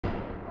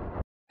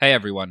Hey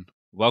everyone,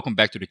 welcome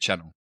back to the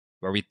channel,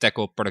 where we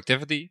tackle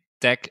productivity,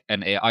 tech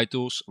and AI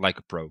tools like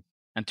a pro.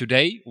 And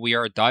today we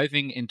are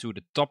diving into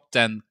the top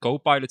 10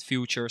 Copilot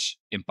features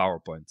in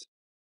PowerPoint.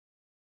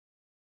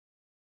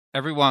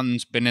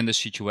 Everyone's been in the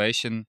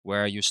situation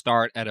where you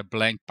start at a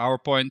blank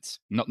PowerPoint,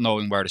 not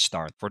knowing where to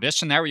start. For this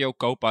scenario,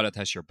 Copilot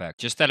has your back.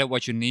 Just tell it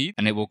what you need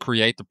and it will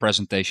create the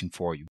presentation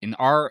for you. In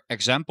our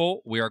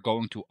example, we are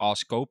going to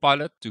ask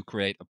Copilot to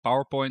create a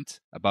PowerPoint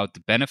about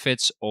the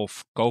benefits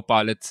of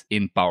Copilot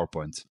in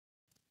PowerPoint.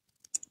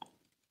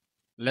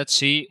 Let's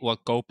see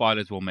what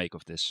Copilot will make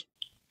of this.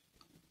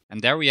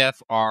 And there we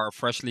have our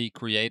freshly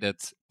created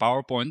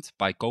PowerPoint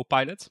by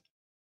Copilot.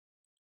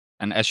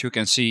 And as you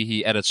can see,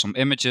 he added some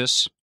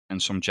images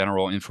and some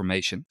general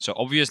information. So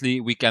obviously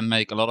we can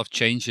make a lot of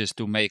changes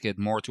to make it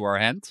more to our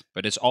hand,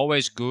 but it's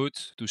always good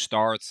to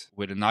start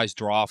with a nice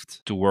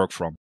draft to work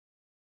from.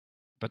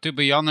 But to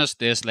be honest,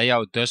 this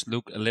layout does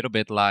look a little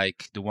bit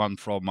like the one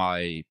from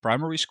my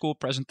primary school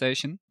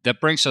presentation. That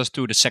brings us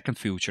to the second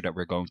feature that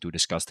we're going to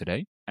discuss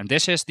today. And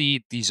this is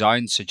the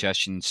design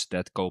suggestions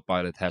that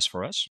Copilot has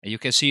for us. And you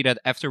can see that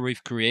after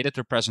we've created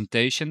the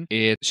presentation,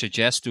 it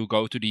suggests to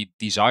go to the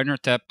designer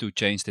tab to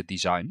change the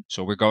design.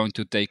 So we're going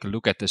to take a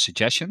look at the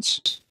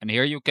suggestions. And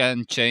here you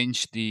can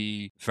change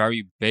the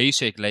very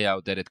basic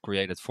layout that it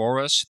created for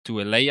us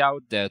to a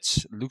layout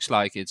that looks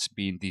like it's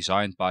been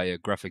designed by a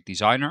graphic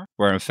designer,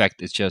 where in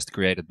fact it's just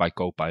created by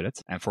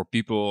Copilot. And for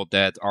people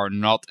that are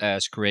not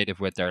as creative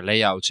with their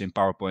layouts in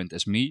PowerPoint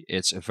as me,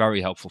 it's a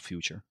very helpful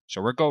feature.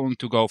 So we're going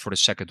to go for the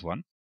second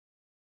one.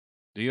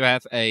 Do you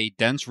have a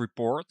dense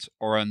report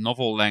or a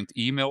novel length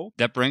email?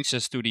 That brings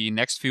us to the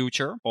next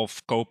feature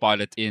of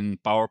Copilot in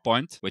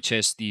PowerPoint, which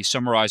is the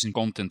summarizing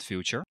content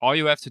feature. All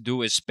you have to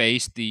do is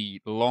paste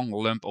the long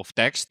lump of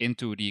text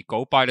into the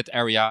Copilot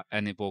area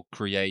and it will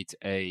create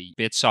a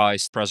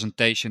bit-sized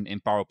presentation in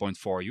PowerPoint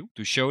for you.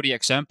 To show the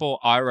example,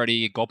 I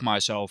already got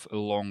myself a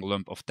long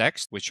lump of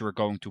text, which we're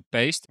going to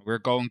paste. We're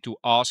going to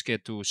ask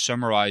it to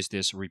summarize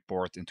this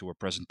report into a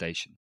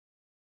presentation.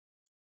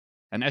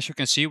 And as you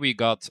can see, we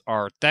got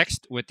our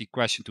text with the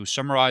question to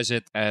summarize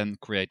it and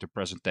create a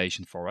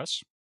presentation for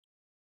us.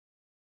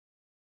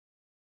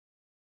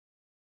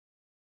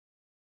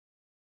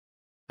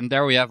 And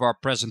there we have our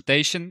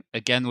presentation,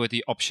 again with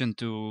the option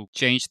to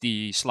change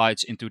the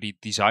slides into the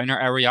designer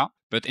area.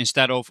 But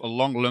instead of a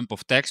long lump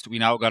of text, we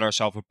now got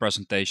ourselves a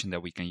presentation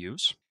that we can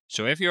use.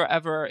 So if you're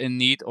ever in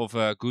need of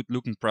a good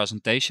looking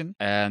presentation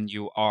and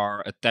you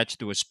are attached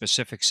to a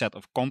specific set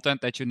of content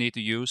that you need to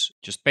use,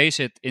 just paste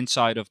it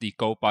inside of the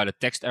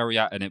Copilot text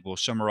area and it will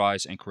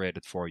summarize and create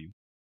it for you.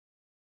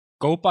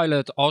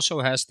 Copilot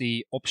also has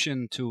the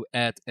option to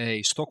add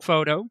a stock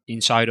photo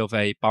inside of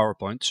a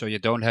PowerPoint, so you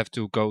don't have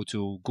to go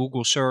to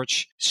Google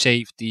search,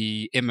 save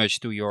the image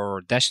to your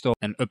desktop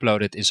and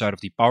upload it inside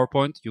of the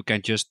PowerPoint. You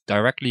can just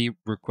directly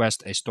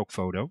request a stock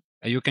photo.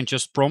 And you can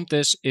just prompt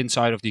this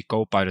inside of the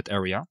Copilot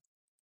area.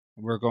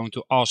 We're going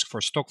to ask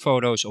for stock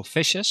photos of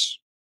fishes.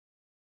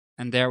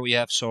 And there we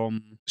have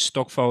some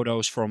stock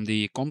photos from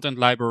the content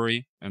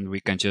library and we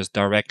can just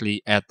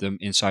directly add them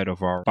inside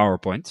of our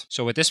PowerPoint.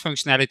 So with this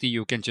functionality,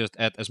 you can just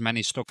add as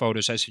many stock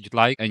photos as you'd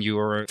like and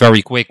you're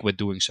very quick with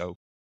doing so.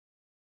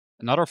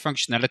 Another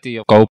functionality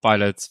of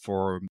Copilot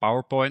for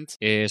PowerPoint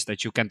is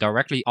that you can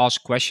directly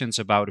ask questions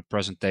about a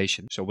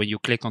presentation. So when you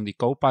click on the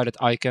Copilot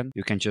icon,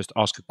 you can just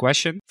ask a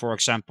question. For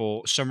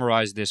example,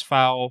 summarize this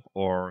file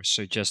or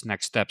suggest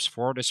next steps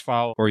for this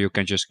file, or you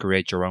can just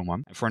create your own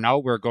one. And for now,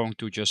 we're going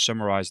to just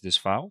summarize this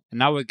file. And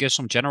now it gives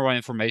some general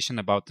information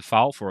about the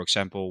file. For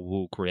example,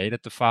 who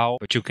created the file,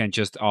 but you can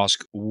just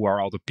ask who are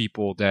all the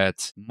people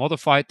that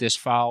modified this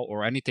file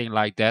or anything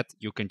like that.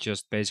 You can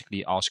just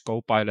basically ask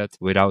Copilot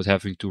without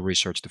having to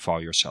research the file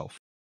yourself.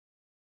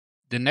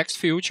 The next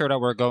feature that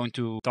we're going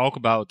to talk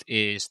about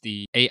is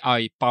the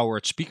AI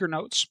powered speaker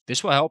notes.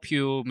 This will help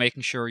you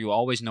making sure you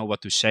always know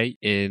what to say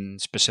in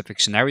specific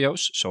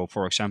scenarios. So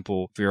for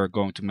example, if we're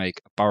going to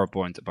make a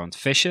PowerPoint about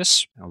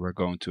fishes, and we're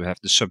going to have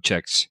the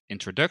subjects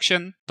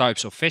introduction,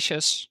 types of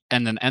fishes,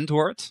 and an end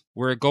word.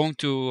 We're going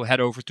to head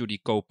over to the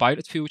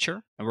Copilot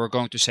feature and we're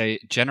going to say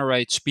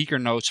generate speaker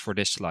notes for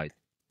this slide.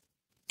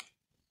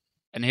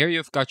 And here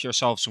you've got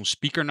yourself some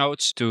speaker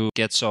notes to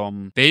get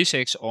some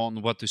basics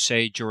on what to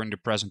say during the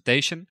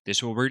presentation.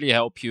 This will really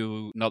help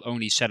you not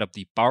only set up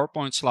the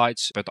PowerPoint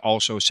slides, but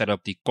also set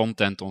up the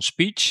content on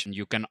speech. And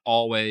you can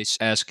always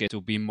ask it to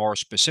be more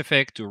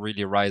specific, to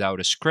really write out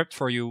a script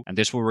for you. And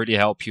this will really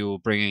help you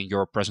bringing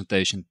your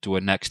presentation to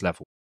a next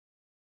level.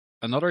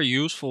 Another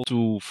useful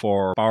tool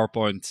for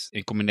PowerPoint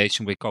in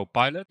combination with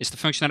Copilot is the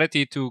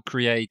functionality to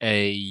create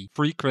a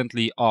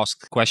frequently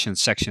asked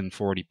questions section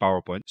for the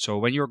PowerPoint. So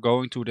when you're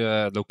going to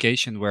the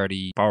location where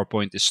the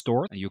PowerPoint is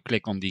stored and you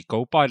click on the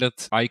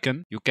Copilot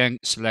icon, you can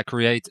select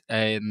create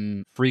a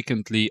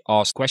frequently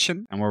asked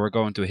question. And when we're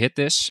going to hit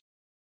this,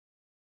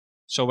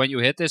 So when you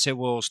hit this, it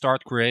will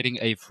start creating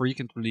a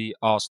frequently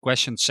asked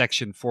questions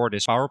section for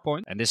this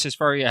PowerPoint. And this is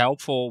very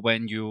helpful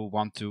when you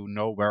want to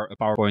know where a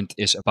PowerPoint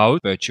is about,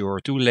 but you're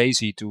too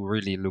lazy to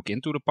really look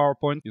into the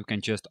PowerPoint. You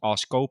can just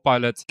ask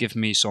Copilot, give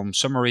me some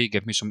summary,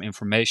 give me some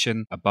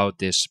information about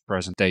this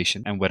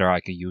presentation and whether I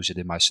can use it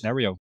in my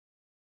scenario.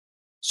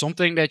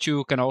 Something that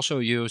you can also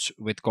use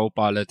with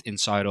Copilot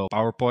inside of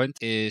PowerPoint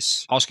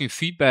is asking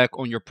feedback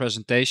on your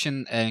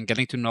presentation and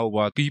getting to know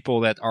what people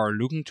that are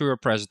looking to your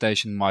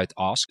presentation might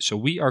ask. So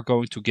we are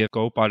going to give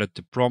Copilot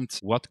the prompt,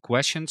 what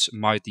questions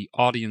might the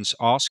audience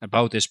ask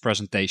about this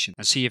presentation,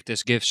 and see if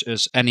this gives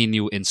us any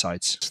new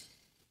insights.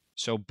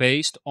 So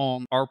based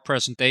on our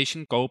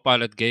presentation,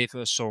 Copilot gave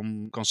us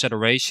some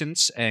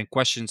considerations and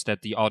questions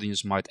that the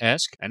audience might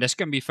ask. And this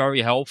can be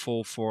very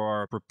helpful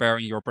for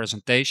preparing your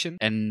presentation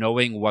and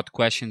knowing what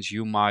questions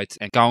you might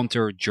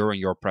encounter during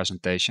your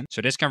presentation.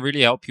 So this can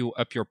really help you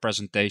up your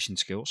presentation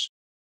skills.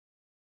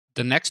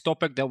 The next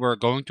topic that we're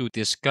going to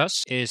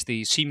discuss is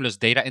the seamless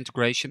data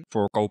integration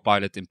for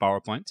Copilot in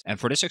PowerPoint. And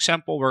for this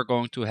example, we're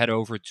going to head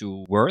over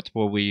to Word,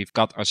 where we've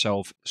got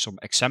ourselves some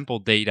example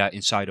data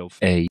inside of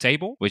a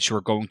table, which we're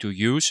going to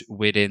use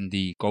within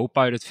the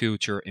Copilot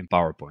feature in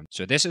PowerPoint.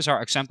 So this is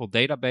our example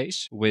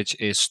database, which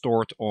is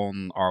stored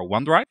on our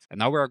OneDrive. And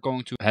now we're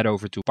going to head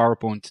over to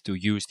PowerPoint to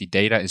use the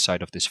data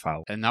inside of this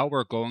file. And now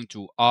we're going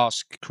to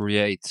ask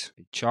create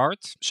a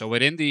chart. So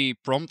within the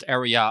prompt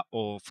area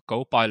of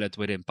Copilot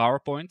within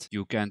PowerPoint,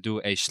 you can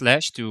do a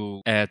slash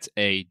to add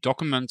a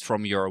document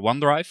from your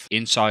OneDrive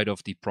inside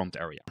of the prompt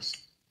area.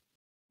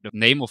 The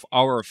name of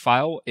our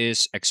file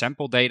is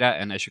example data,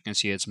 and as you can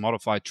see, it's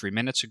modified 3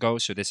 minutes ago.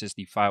 So this is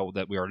the file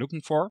that we are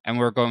looking for, and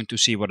we're going to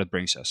see what it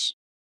brings us.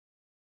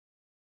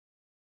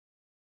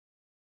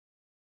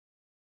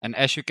 And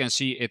as you can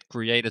see, it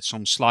created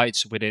some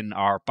slides within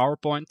our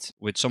PowerPoint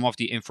with some of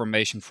the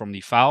information from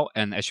the file.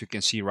 And as you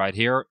can see right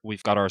here,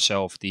 we've got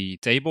ourselves the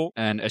table.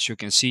 And as you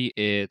can see,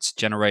 it's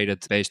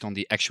generated based on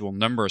the actual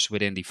numbers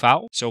within the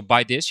file. So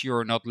by this,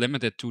 you're not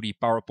limited to the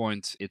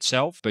PowerPoint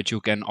itself, but you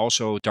can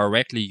also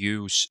directly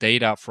use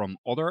data from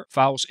other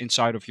files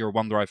inside of your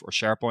OneDrive or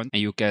SharePoint,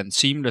 and you can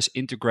seamlessly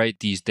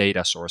integrate these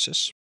data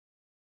sources.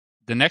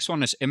 The next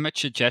one is image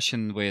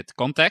suggestion with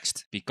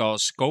context,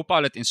 because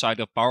Copilot inside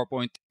of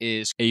PowerPoint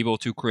is able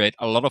to create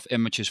a lot of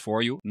images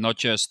for you, not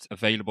just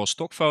available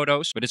stock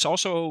photos, but it's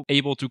also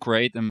able to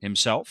create them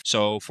himself.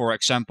 So for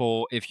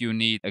example, if you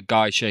need a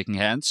guy shaking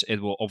hands,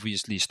 it will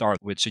obviously start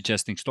with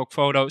suggesting stock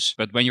photos.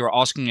 But when you're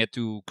asking it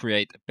to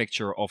create a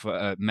picture of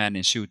a man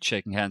in suit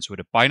shaking hands with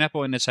a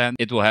pineapple in his hand,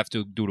 it will have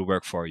to do the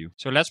work for you.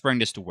 So let's bring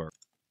this to work.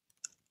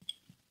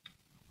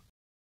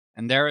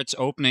 And there it's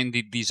opening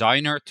the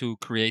designer to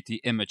create the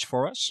image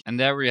for us. And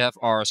there we have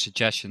our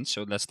suggestions.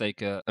 So let's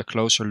take a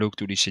closer look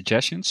to the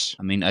suggestions.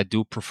 I mean, I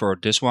do prefer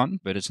this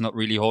one, but it's not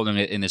really holding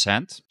it in his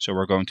hand. So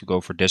we're going to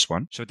go for this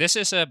one. So this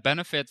is a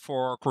benefit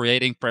for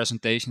creating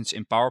presentations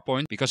in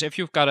PowerPoint, because if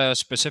you've got a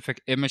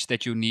specific image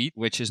that you need,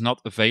 which is not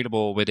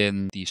available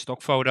within the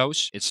stock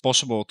photos, it's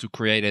possible to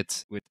create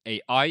it with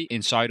AI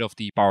inside of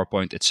the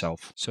PowerPoint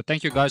itself. So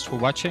thank you guys for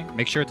watching.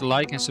 Make sure to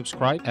like and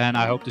subscribe, and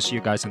I hope to see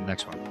you guys in the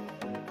next one.